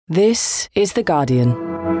This is The Guardian.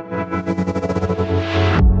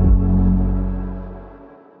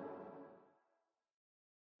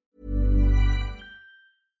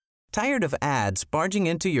 Tired of ads barging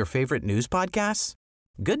into your favorite news podcasts?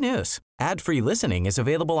 Good news. Ad-free listening is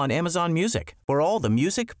available on Amazon Music for all the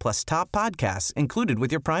music plus top podcasts included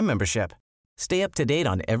with your Prime membership. Stay up to date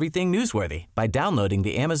on everything newsworthy by downloading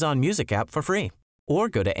the Amazon Music app for free or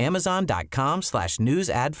go to amazon.com/news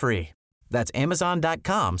ad free. That's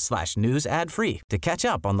amazon.com/news ad free to catch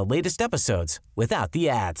up on the latest episodes without the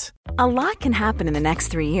ads. A lot can happen in the next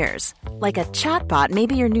 3 years. Like a chatbot may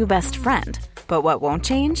be your new best friend. But what won't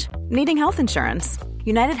change? Needing health insurance.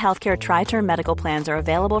 United Healthcare Tri-Term Medical Plans are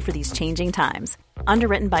available for these changing times.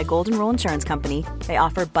 Underwritten by Golden Rule Insurance Company, they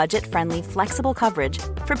offer budget-friendly, flexible coverage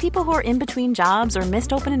for people who are in between jobs or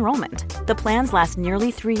missed open enrollment. The plans last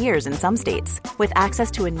nearly 3 years in some states, with access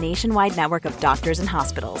to a nationwide network of doctors and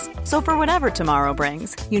hospitals. So for whatever tomorrow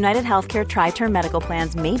brings, United Healthcare Tri-Term Medical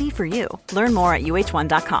Plans may be for you. Learn more at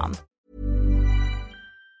uh1.com.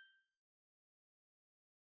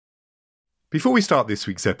 Before we start this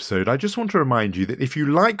week's episode, I just want to remind you that if you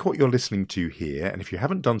like what you're listening to here, and if you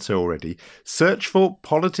haven't done so already, search for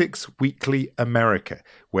Politics Weekly America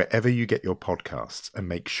wherever you get your podcasts and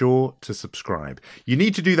make sure to subscribe. You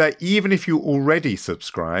need to do that even if you already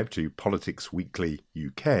subscribe to Politics Weekly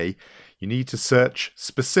UK. You need to search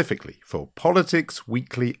specifically for Politics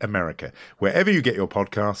Weekly America wherever you get your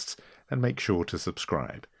podcasts and make sure to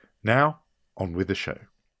subscribe. Now, on with the show.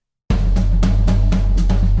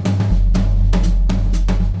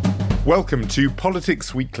 Welcome to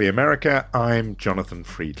Politics Weekly America. I'm Jonathan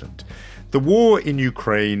Freedland. The war in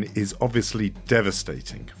Ukraine is obviously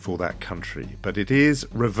devastating for that country, but it is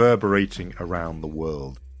reverberating around the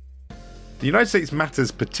world. The United States matters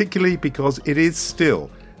particularly because it is still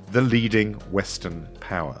the leading Western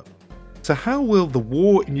power. So how will the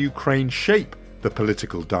war in Ukraine shape the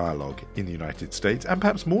political dialogue in the United States? And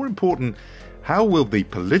perhaps more important, how will the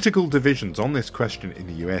political divisions on this question in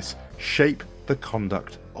the US shape the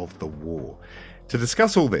conduct of the war? To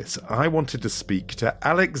discuss all this, I wanted to speak to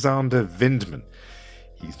Alexander Vindman.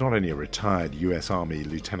 He's not only a retired US Army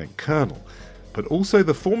Lieutenant Colonel, but also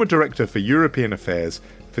the former Director for European Affairs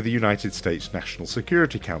for the United States National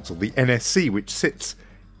Security Council, the NSC, which sits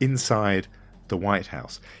inside the White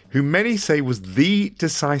House, who many say was the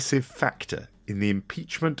decisive factor in the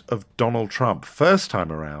impeachment of Donald Trump first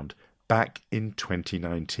time around back in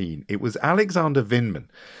 2019. It was Alexander Vindman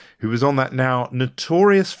who was on that now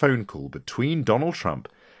notorious phone call between Donald Trump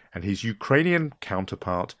and his Ukrainian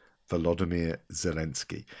counterpart, Volodymyr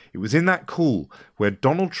Zelenskiy. It was in that call where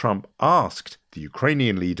Donald Trump asked the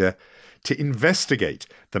Ukrainian leader to investigate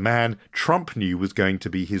the man Trump knew was going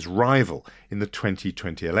to be his rival in the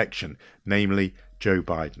 2020 election, namely Joe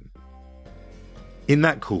Biden. In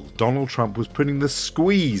that call, Donald Trump was putting the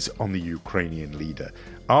squeeze on the Ukrainian leader,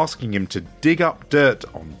 asking him to dig up dirt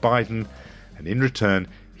on Biden, and in return,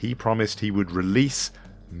 he promised he would release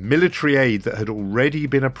military aid that had already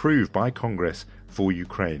been approved by Congress for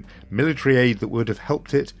Ukraine, military aid that would have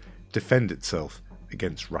helped it defend itself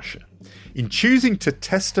against Russia. In choosing to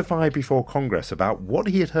testify before Congress about what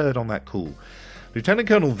he had heard on that call, Lieutenant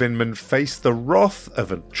Colonel Vindman faced the wrath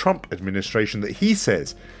of a Trump administration that he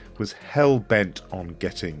says was hell-bent on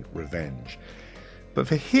getting revenge. But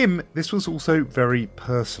for him, this was also very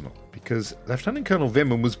personal, because Lieutenant Colonel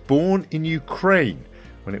Vindman was born in Ukraine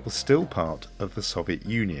when it was still part of the Soviet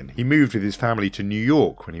Union. He moved with his family to New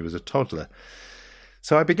York when he was a toddler.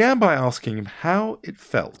 So I began by asking him how it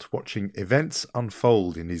felt watching events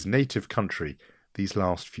unfold in his native country these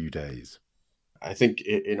last few days. I think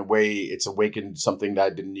in a way it's awakened something that I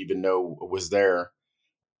didn't even know was there.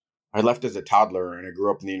 I left as a toddler and I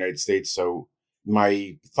grew up in the United States, so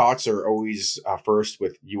my thoughts are always first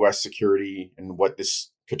with U.S. security and what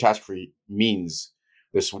this catastrophe means,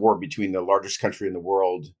 this war between the largest country in the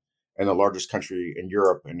world and the largest country in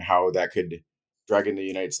Europe, and how that could drag into the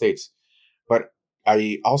United States. But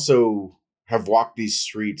I also have walked these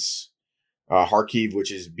streets, Kharkiv,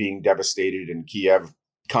 which is being devastated, and Kiev,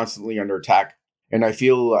 constantly under attack. And I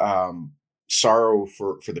feel sorrow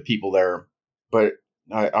for the people there. But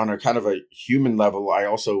on a kind of a human level, I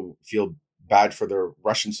also feel bad for the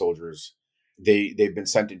Russian soldiers. They've been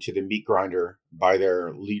sent into the meat grinder by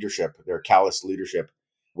their leadership, their callous leadership,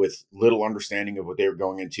 with little understanding of what they were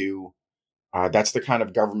going into. That's the kind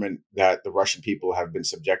of government that the Russian people have been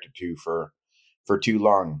subjected to for too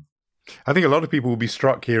long. I think a lot of people will be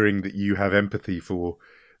struck hearing that you have empathy for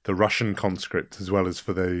the Russian conscripts as well as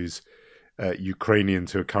for those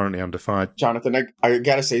Ukrainians who are currently under fire. Jonathan, I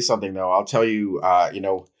got to say something, though. I'll tell you,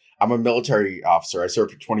 I'm a military officer. I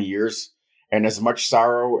served for 20 years. And as much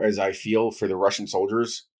sorrow as I feel for the Russian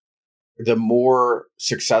soldiers, the more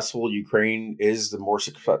successful Ukraine is, the more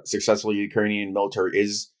successful Ukrainian military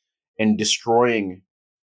is in destroying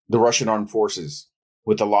the Russian armed forces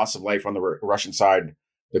with the loss of life on the Russian side,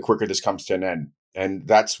 the quicker this comes to an end. And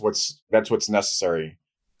that's what's necessary.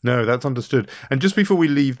 No, that's understood. And just before we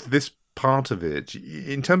leave this part of it,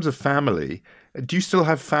 in terms of family, do you still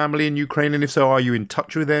have family in Ukraine? And if so, are you in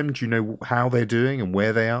touch with them? Do you know how they're doing and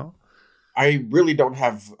where they are? I really don't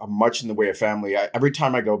have much in the way of family. Every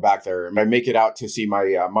time I go back there, I make it out to see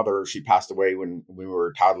my mother. She passed away when we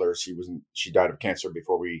were toddlers. She died of cancer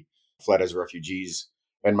before we fled as refugees.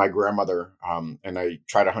 And my grandmother, and I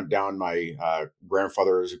try to hunt down my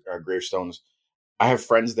grandfather's gravestones. I have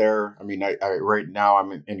friends there. I mean, I right now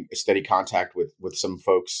I'm in steady contact with some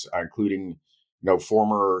folks, including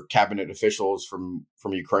former cabinet officials from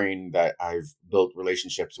Ukraine that I've built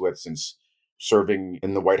relationships with since serving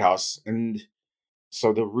in the White House. And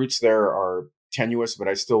so the roots there are tenuous, but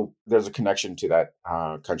there's a connection to that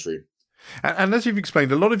country. And as you've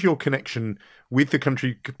explained, a lot of your connection with the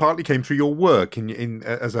country partly came through your work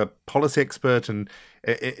as a policy expert and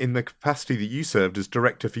in the capacity that you served as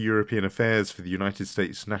Director for European Affairs for the United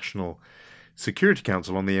States National Security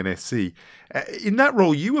Council on the NSC. In that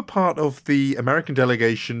role, you were part of the American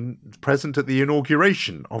delegation present at the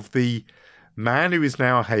inauguration of the man who is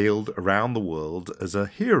now hailed around the world as a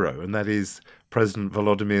hero, and that is President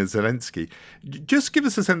Volodymyr Zelenskiy. Just give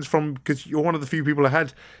us a sense because you're one of the few people who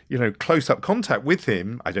had, close-up contact with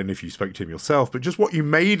him. I don't know if you spoke to him yourself, but just what you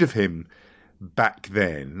made of him back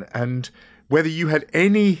then, and whether you had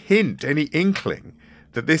any hint, any inkling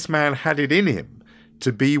that this man had it in him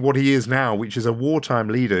to be what he is now, which is a wartime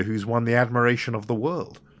leader who's won the admiration of the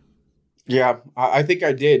world. Yeah, I think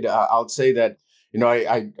I did. I'll say that,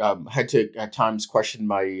 I had to at times question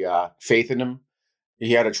my faith in him.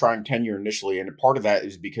 He had a trying tenure initially, and part of that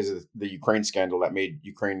is because of the Ukraine scandal that made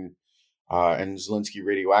Ukraine and Zelensky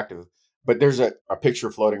radioactive. But there's a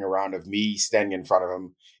picture floating around of me standing in front of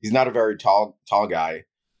him. He's not a very tall guy,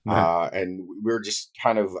 and we're just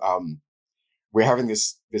kind of we're having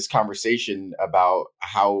this conversation about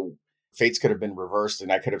how fates could have been reversed,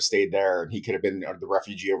 and I could have stayed there, and he could have been the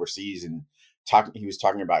refugee overseas. And he was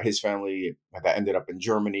talking about his family that ended up in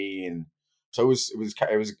Germany, and so it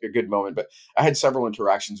was a good moment. But I had several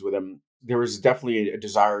interactions with him. There was definitely a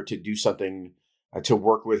desire to do something to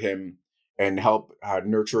work with him and help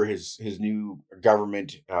nurture his new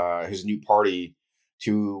government, his new party,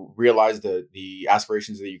 to realize the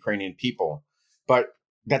aspirations of the Ukrainian people. But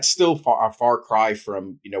that's still a far cry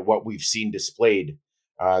from what we've seen displayed.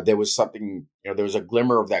 There was something, there was a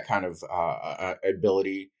glimmer of that kind of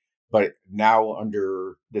ability, but now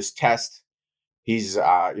under this test, he's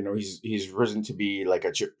risen to be like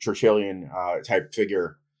a Churchillian type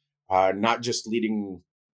figure, not just leading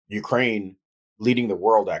Ukraine, leading the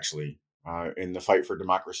world actually in the fight for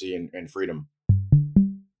democracy and freedom.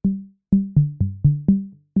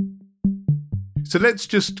 So let's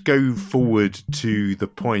just go forward to the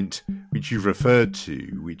point which you've referred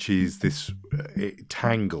to, which is this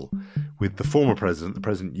tangle with the former president, the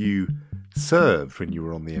president you served when you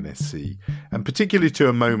were on the NSC, and particularly to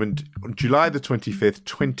a moment on July the 25th,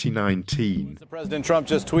 2019. President Trump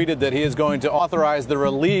just tweeted that he is going to authorize the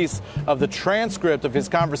release of the transcript of his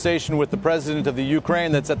conversation with the president of the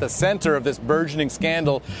Ukraine that's at the center of this burgeoning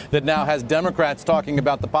scandal that now has Democrats talking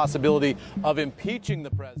about the possibility of impeaching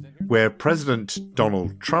the president. Where President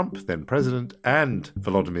Donald Trump, then president, and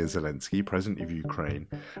Volodymyr Zelenskiy, president of Ukraine,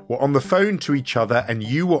 were on the phone to each other, and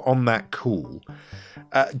you were on that call.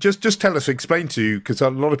 Just tell us, explain to, because a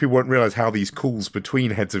lot of people won't realise how these calls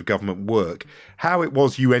between heads of government work, how it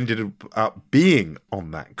was you ended up being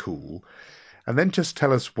on that call, and then just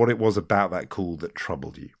tell us what it was about that call that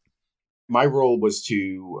troubled you. My role was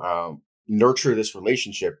to nurture this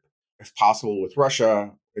relationship, if possible, with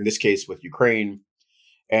Russia, in this case with Ukraine.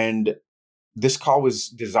 And this call was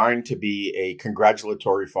designed to be a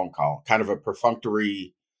congratulatory phone call, kind of a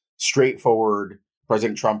perfunctory, straightforward.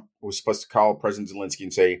 President Trump was supposed to call President Zelenskyy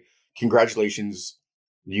and say, congratulations,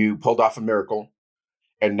 you pulled off a miracle.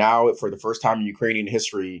 And now, for the first time in Ukrainian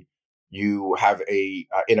history, you have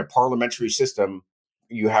in a parliamentary system,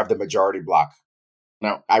 you have the majority bloc.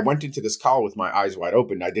 Now, I went into this call with my eyes wide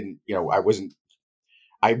open. I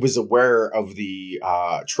was aware of the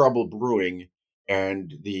trouble brewing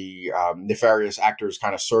and the nefarious actors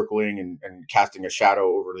kind of circling and casting a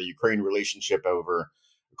shadow over the Ukraine relationship, over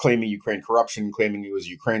claiming Ukraine corruption, claiming it was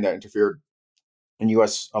Ukraine that interfered in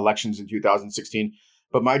U.S. elections in 2016.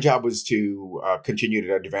 But my job was to continue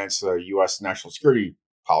to advance the U.S. national security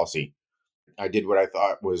policy. I did what I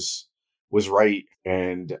thought was was right.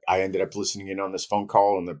 And I ended up listening in on this phone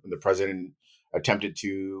call, and the president attempted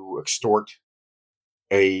to extort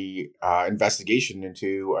a investigation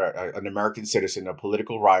into an American citizen, a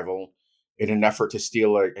political rival, in an effort to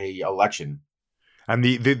steal a election. And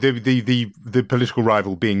the political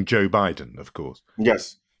rival being Joe Biden, of course.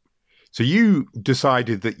 Yes. So you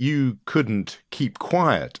decided that you couldn't keep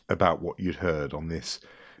quiet about what you'd heard on this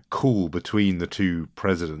call between the two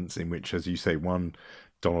presidents, in which, as you say, one,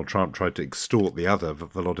 Donald Trump, tried to extort the other,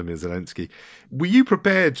 Volodymyr Zelenskiy. Were you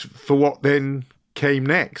prepared for what then came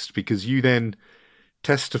next? Because you then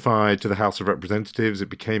testified to the House of Representatives. It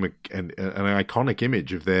became an iconic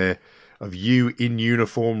image of you in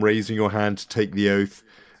uniform, raising your hand to take the oath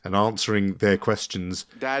and answering their questions.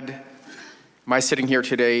 Dad, my sitting here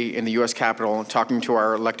today in the U.S. Capitol talking to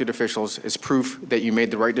our elected officials is proof that you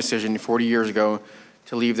made the right decision 40 years ago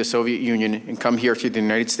to leave the Soviet Union and come here to the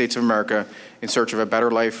United States of America in search of a better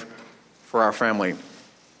life for our family.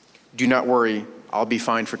 Do not worry, I'll be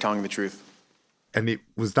fine for telling the truth. And it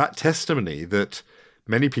was that testimony that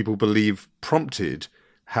many people believe prompted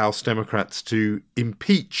House Democrats to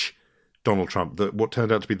impeach Donald Trump, what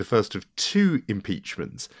turned out to be the first of two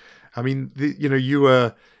impeachments. I mean, you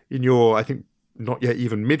were in your, I think, not yet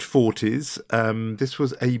even mid-40s. This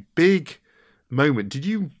was a big moment. Did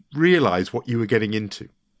you realize what you were getting into?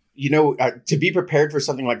 To be prepared for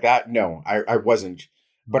something like that, no, I wasn't.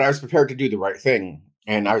 But I was prepared to do the right thing,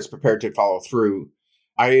 and I was prepared to follow through.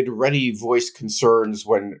 I had already voiced concerns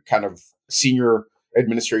when kind of senior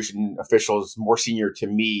administration officials, more senior to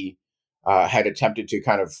me, had attempted to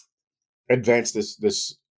kind of advance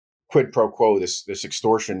this quid pro quo, this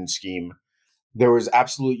extortion scheme. There was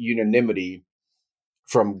absolute unanimity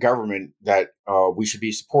from government that we should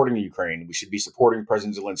be supporting Ukraine. We should be supporting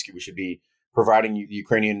President Zelensky. We should be providing the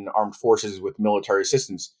Ukrainian armed forces with military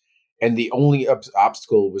assistance. And the only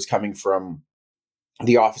obstacle was coming from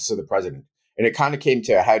the office of the president. And it kind of came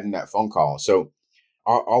to a head in that phone call. So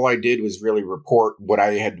all I did was really report what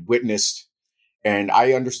I had witnessed. And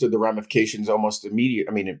I understood the ramifications almost immediately.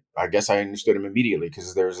 I mean, I guess I understood them immediately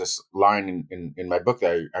because there's this line in my book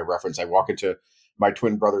that I reference. I walk into my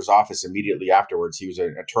twin brother's office immediately afterwards. He was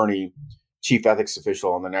an attorney, chief ethics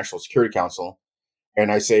official on the National Security Council.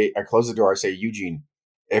 And I close the door. I say, Eugene,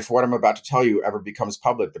 if what I'm about to tell you ever becomes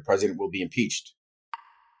public, the president will be impeached.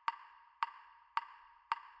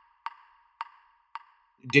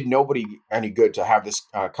 It did nobody any good to have this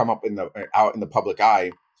come up out in the public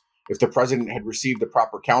eye. If the president had received the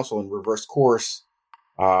proper counsel and reversed course,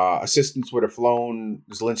 assistance would have flown,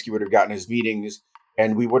 Zelensky would have gotten his meetings,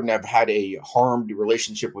 and we wouldn't have had a harmed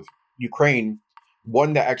relationship with Ukraine,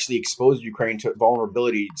 one that actually exposed Ukraine to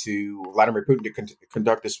vulnerability to Vladimir Putin to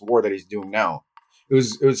conduct this war that he's doing now. It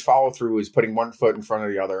was follow through, it was putting one foot in front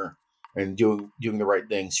of the other and doing the right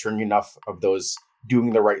thing, stringing enough of those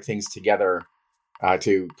doing the right things together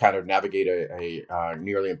to kind of navigate a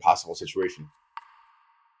nearly impossible situation.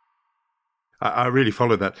 I really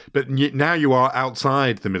followed that. But now you are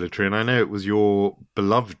outside the military, and I know it was your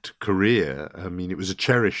beloved career. I mean, it was a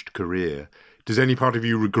cherished career. Does any part of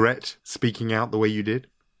you regret speaking out the way you did?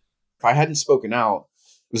 If I hadn't spoken out,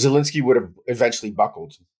 Zelensky would have eventually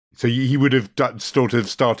buckled. So he would have sort of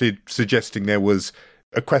started suggesting there was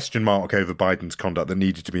a question mark over Biden's conduct that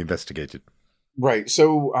needed to be investigated. Right.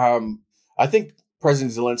 So I think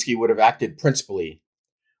President Zelensky would have acted principally,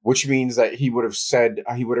 which means that he would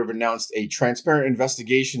have announced a transparent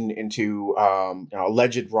investigation into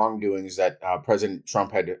alleged wrongdoings that President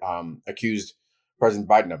Trump had accused President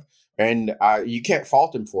Biden of. And you can't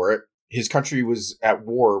fault him for it. His country was at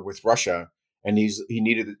war with Russia, and he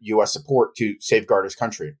needed U.S. support to safeguard his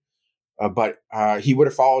country. But he would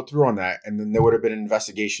have followed through on that, and then there would have been an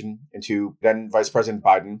investigation into then Vice President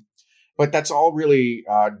Biden. But that's all really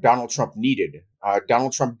Donald Trump needed.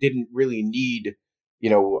 Donald Trump didn't really need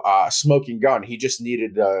a smoking gun. He just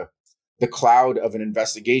needed the cloud of an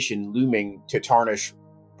investigation looming to tarnish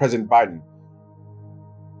President Biden.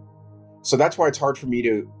 So that's why it's hard for me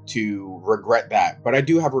to regret that. But I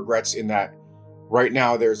do have regrets in that right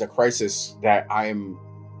now there's a crisis that I am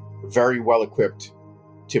very well equipped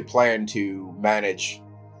to plan to manage.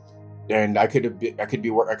 And I could have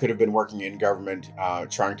been working in government,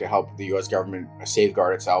 trying to help the U.S. government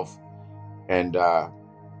safeguard itself. And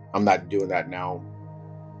I'm not doing that now.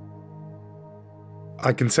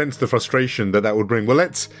 I can sense the frustration that would bring. Well,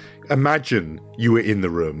 let's imagine you were in the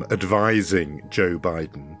room advising Joe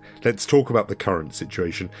Biden. Let's talk about the current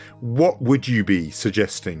situation. What would you be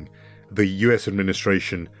suggesting the US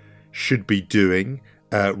administration should be doing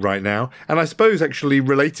right now? And I suppose actually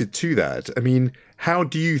related to that, I mean, how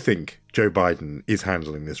do you think Joe Biden is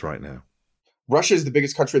handling this right now? Russia is the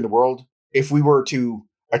biggest country in the world. if we were to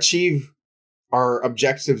achieve our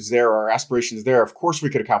objectives there, our aspirations there, of course we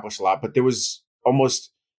could accomplish a lot, but there was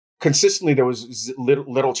almost consistently, there was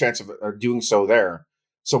little chance of doing so there.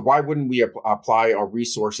 So why wouldn't we apply our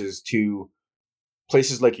resources to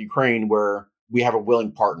places like Ukraine where we have a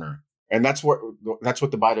willing partner? And that's what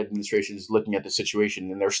the Biden administration is looking at the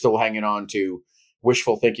situation, and they're still hanging on to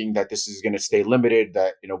wishful thinking that this is going to stay limited,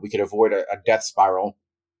 that we could avoid a death spiral.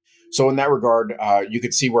 So in that regard, you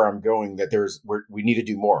could see where I'm going, that we need to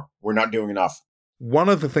do more. We're not doing enough. One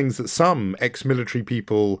of the things that some ex-military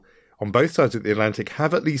people on both sides of the Atlantic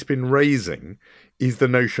have at least been raising is the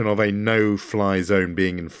notion of a no-fly zone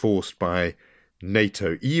being enforced by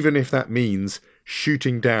NATO, even if that means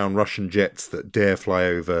shooting down Russian jets that dare fly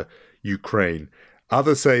over Ukraine.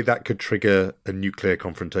 Others say that could trigger a nuclear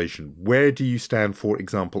confrontation. Where do you stand, for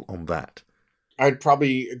example, on that? I'd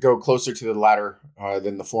probably go closer to the latter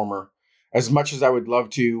than the former. As much as I would love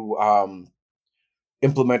to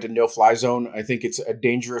implement a no-fly zone, I think it's a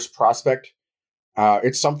dangerous prospect.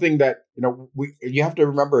 It's something that you have to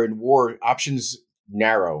remember, in war, options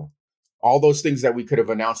narrow. All those things that we could have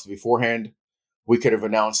announced beforehand, we could have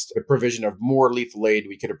announced a provision of more lethal aid.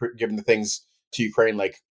 We could have given the things to Ukraine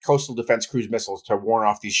like coastal defense cruise missiles to warn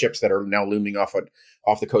off these ships that are now looming off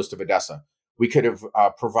the coast of Odessa. We could have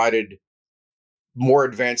provided more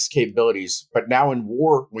advanced capabilities. But now in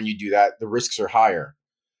war, when you do that, the risks are higher.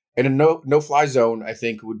 And a no-fly zone, I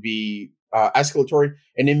think, would be escalatory,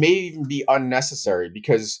 and it may even be unnecessary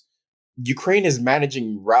because Ukraine is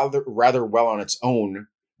managing rather well on its own.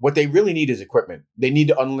 What they really need is equipment. They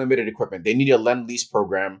need unlimited equipment. They need a lend-lease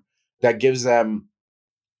program that gives them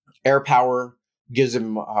air power, gives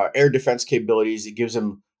them air defense capabilities. It gives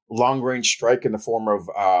them long-range strike in the form of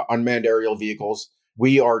unmanned aerial vehicles.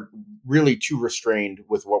 We are really too restrained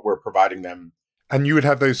with what we're providing them. And you would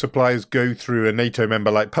have those supplies go through a NATO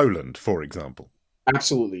member like Poland, for example?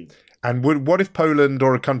 Absolutely. And what if Poland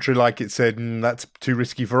or a country like it said, that's too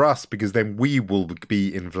risky for us because then we will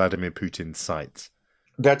be in Vladimir Putin's sights?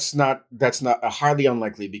 That's not highly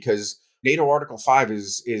unlikely, because NATO Article 5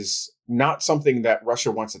 is not something that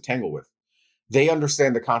Russia wants to tangle with. They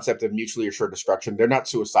understand the concept of mutually assured destruction. They're not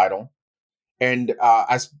suicidal. And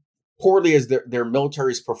as poorly as their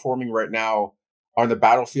military is performing right now on the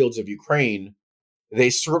battlefields of Ukraine, they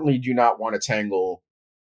certainly do not want to tangle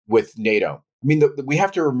with NATO. I mean, we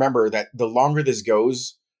have to remember that the longer this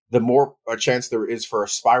goes, the more a chance there is for a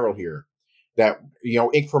spiral here. That,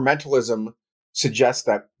 incrementalism suggests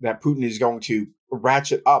that Putin is going to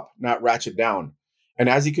ratchet up, not ratchet down. And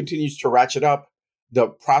as he continues to ratchet up, the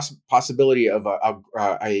possibility of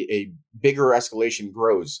a bigger escalation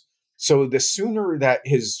grows. So the sooner that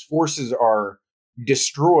his forces are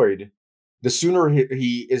destroyed, the sooner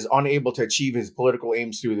he is unable to achieve his political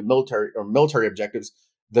aims through the military objectives,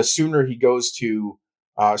 the sooner he goes to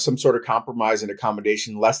some sort of compromise and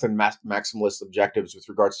accommodation, less than maximalist objectives with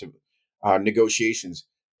regards to negotiations.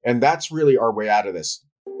 And that's really our way out of this.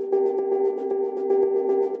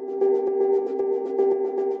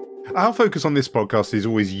 Our focus on this podcast is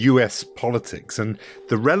always US politics, and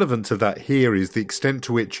the relevance of that here is the extent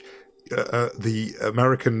to which the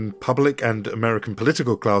American public and American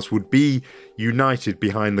political class would be united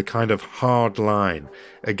behind the kind of hard line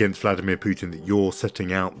against Vladimir Putin that you're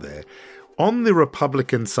setting out there. On the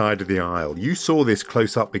Republican side of the aisle, you saw this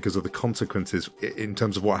close up because of the consequences in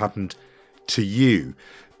terms of what happened to you.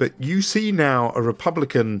 But you see now a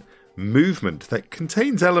Republican movement that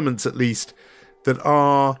contains elements, at least, that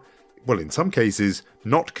are, well, in some cases,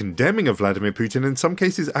 not condemning of Vladimir Putin, in some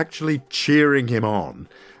cases actually cheering him on.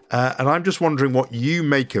 And I'm just wondering what you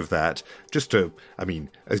make of that. Just to, I'll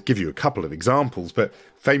give you a couple of examples, but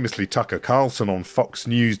famously Tucker Carlson on Fox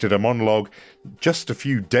News did a monologue just a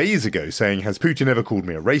few days ago saying, has Putin ever called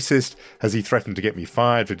me a racist? Has he threatened to get me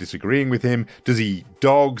fired for disagreeing with him? Does he eat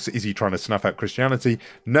dogs? Is he trying to snuff out Christianity?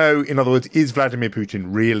 No, in other words, is Vladimir Putin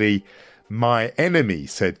really my enemy,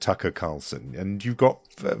 said Tucker Carlson. And you've got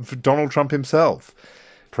Donald Trump himself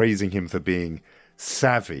praising him for being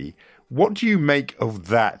savvy. What do you make of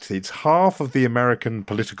that? It's half of the American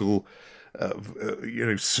political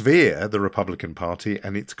sphere, the Republican Party,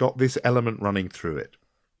 and it's got this element running through it.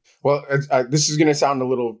 Well, this is going to sound a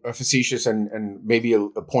little facetious and maybe a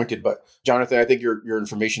pointed, but Jonathan, I think your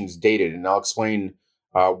information is dated, and I'll explain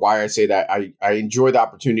why I say that. I enjoy the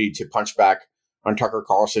opportunity to punch back on Tucker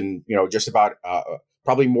Carlson, just about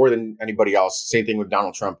probably more than anybody else. Same thing with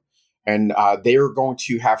Donald Trump. And they are going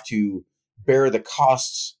to have to bear the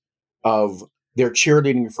costs of their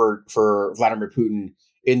cheerleading for Vladimir Putin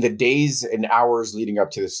in the days and hours leading up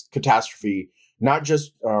to this catastrophe, not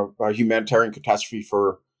just a humanitarian catastrophe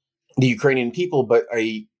for the Ukrainian people, but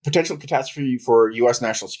a potential catastrophe for U.S.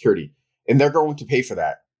 national security. And they're going to pay for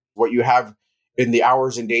that. What you have in the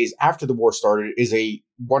hours and days after the war started is a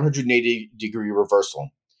 180-degree reversal.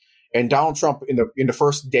 And Donald Trump, in the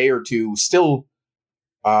first day or two, still,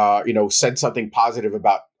 said something positive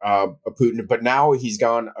about Putin, but now he's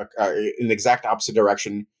gone in the exact opposite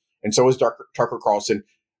direction, and so is Tucker Carlson.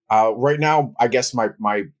 Right now, I guess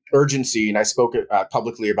my urgency, and I spoke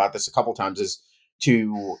publicly about this a couple times, is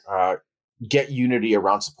to get unity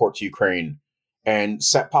around support to Ukraine and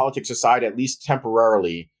set politics aside, at least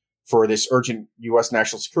temporarily, for this urgent U.S.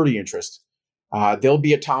 national security interest. There'll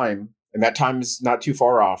be a time, and that time is not too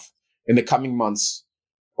far off, in the coming months,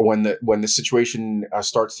 when the situation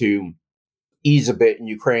starts to ease a bit in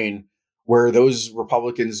Ukraine, where those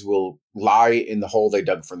Republicans will lie in the hole they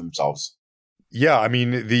dug for themselves. Yeah, I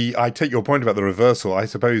mean, I take your point about the reversal. I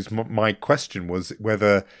suppose my question was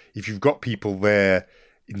whether, if you've got people there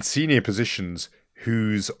in senior positions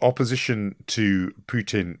whose opposition to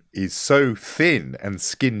Putin is so thin and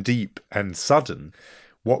skin deep and sudden,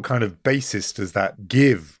 what kind of basis does that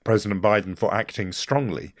give President Biden for acting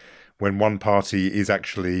strongly when one party is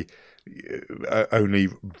actually only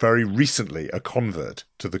very recently a convert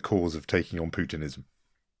to the cause of taking on Putinism?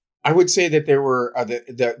 I would say that there were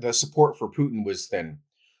the support for Putin was thin.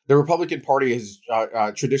 The Republican Party has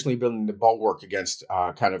traditionally been the bulwark against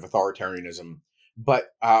kind of authoritarianism,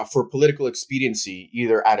 but for political expediency,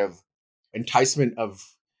 either out of enticement of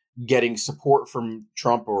getting support from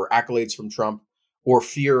Trump or accolades from Trump, or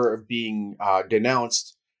fear of being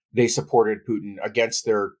denounced, they supported Putin against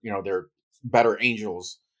their better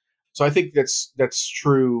angels. So I think that's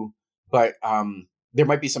true, but there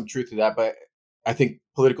might be some truth to that. But I think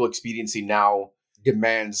political expediency now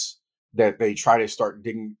demands that they try to start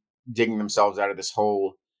digging themselves out of this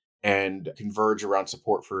hole and converge around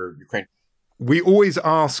support for Ukraine. We always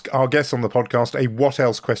ask our guests on the podcast a what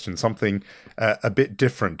else question, something a bit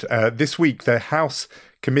different. This week, the House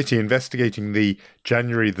committee investigating the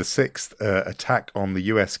January the 6th attack on the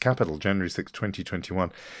US Capitol, January 6,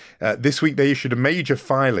 2021. This week, they issued a major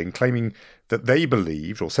filing claiming that they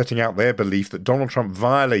believed, or setting out their belief, that Donald Trump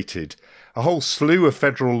violated a whole slew of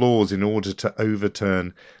federal laws in order to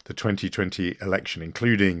overturn the 2020 election,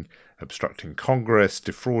 including obstructing Congress,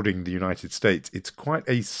 defrauding the United States. It's quite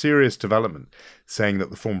a serious development, saying that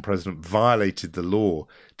the former president violated the law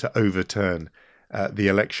to overturn the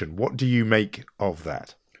election. What do you make of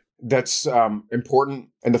that? That's important.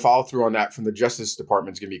 And the follow through on that from the Justice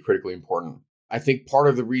Department is going to be critically important. I think part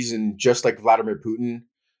of the reason, just like Vladimir Putin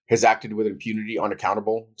has acted with impunity,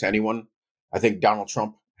 unaccountable to anyone, I think Donald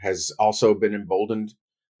Trump has also been emboldened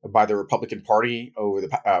by the Republican Party over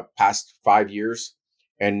the past 5 years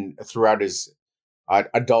and throughout his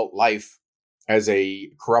adult life as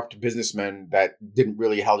a corrupt businessman that didn't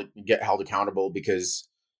really get held accountable because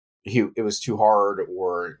it was too hard,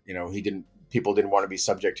 or people didn't want to be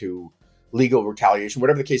subject to legal retaliation,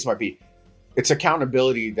 whatever the case might be. It's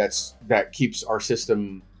accountability that keeps our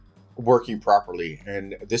system working properly,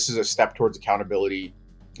 and this is a step towards accountability.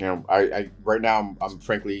 I right now I'm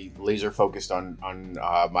frankly laser focused on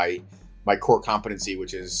my core competency,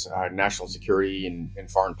 which is national security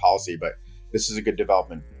and foreign policy. But this is a good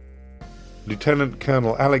development. Lt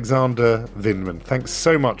Col Alexander Vindman, thanks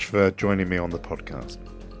so much for joining me on the podcast.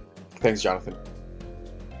 Thanks, Jonathan.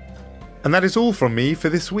 And that is all from me for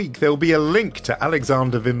this week. There will be a link to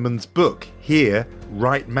Alexander Vindman's book, Here,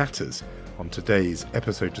 Right Matters, on today's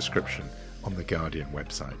episode description on the Guardian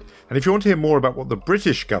website. And if you want to hear more about what the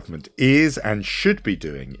British government is and should be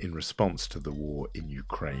doing in response to the war in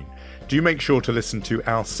Ukraine, do make sure to listen to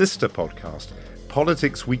our sister podcast,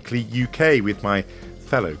 Politics Weekly UK, with my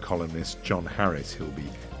fellow columnist John Harris. He'll be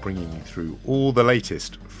bringing you through all the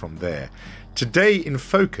latest from there. Today in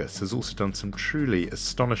Focus has also done some truly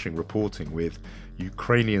astonishing reporting with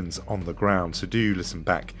Ukrainians on the ground, so do listen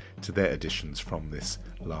back to their editions from this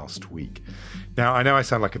last week. Now, I know I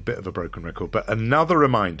sound like a bit of a broken record, but another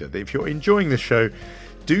reminder that if you're enjoying this show,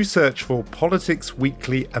 do search for Politics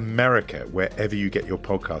Weekly America wherever you get your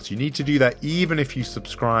podcasts. You need to do that even if you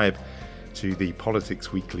subscribe to the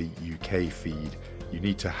Politics Weekly UK feed. You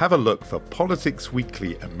need to have a look for Politics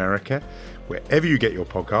Weekly America wherever you get your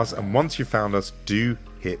podcasts, and once you've found us, do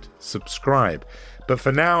hit subscribe. But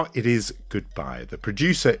for now, it is goodbye. The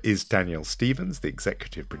producer is Danielle Stevens, the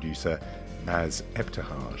executive producer, Naz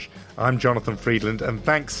Ebtihaj. I'm Jonathan Freedland, and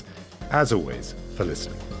thanks, as always, for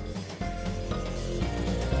listening.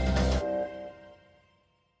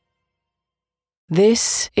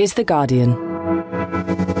 This is The Guardian.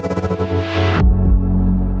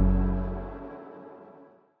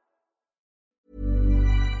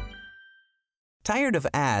 Tired of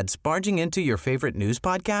ads barging into your favorite news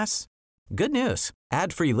podcasts? Good news.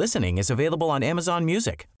 Ad-free listening is available on Amazon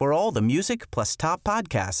Music for all the music plus top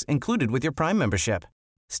podcasts included with your Prime membership.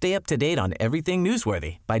 Stay up to date on everything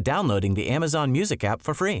newsworthy by downloading the Amazon Music app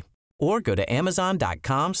for free or go to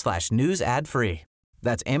amazon.com/news ad free.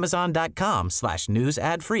 That's amazon.com/news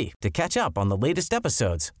ad free to catch up on the latest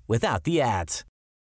episodes without the ads.